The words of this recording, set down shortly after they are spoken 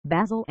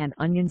Basil and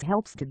onions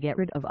helps to get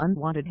rid of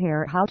unwanted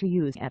hair. How to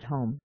use at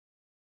home.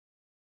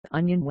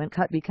 Onion when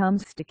cut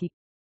becomes sticky.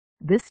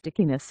 This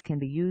stickiness can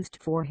be used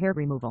for hair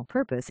removal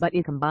purpose, but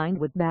if combined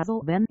with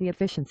basil then the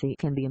efficiency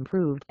can be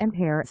improved and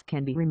hairs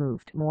can be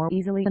removed more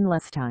easily in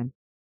less time.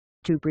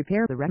 To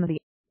prepare the remedy,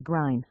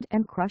 grind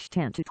and crush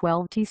 10 to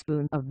 12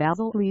 teaspoons of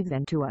basil leaves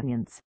and 2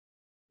 onions.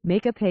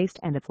 Make a paste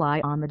and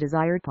apply on the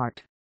desired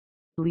part.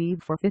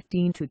 Leave for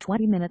 15 to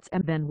 20 minutes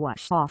and then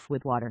wash off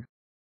with water.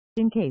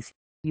 In case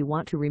you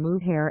want to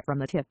remove hair from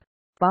the tip,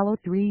 follow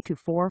 3 to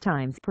 4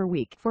 times per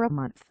week for a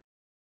month.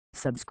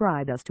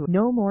 Subscribe us to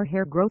know more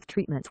hair growth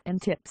treatments and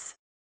tips.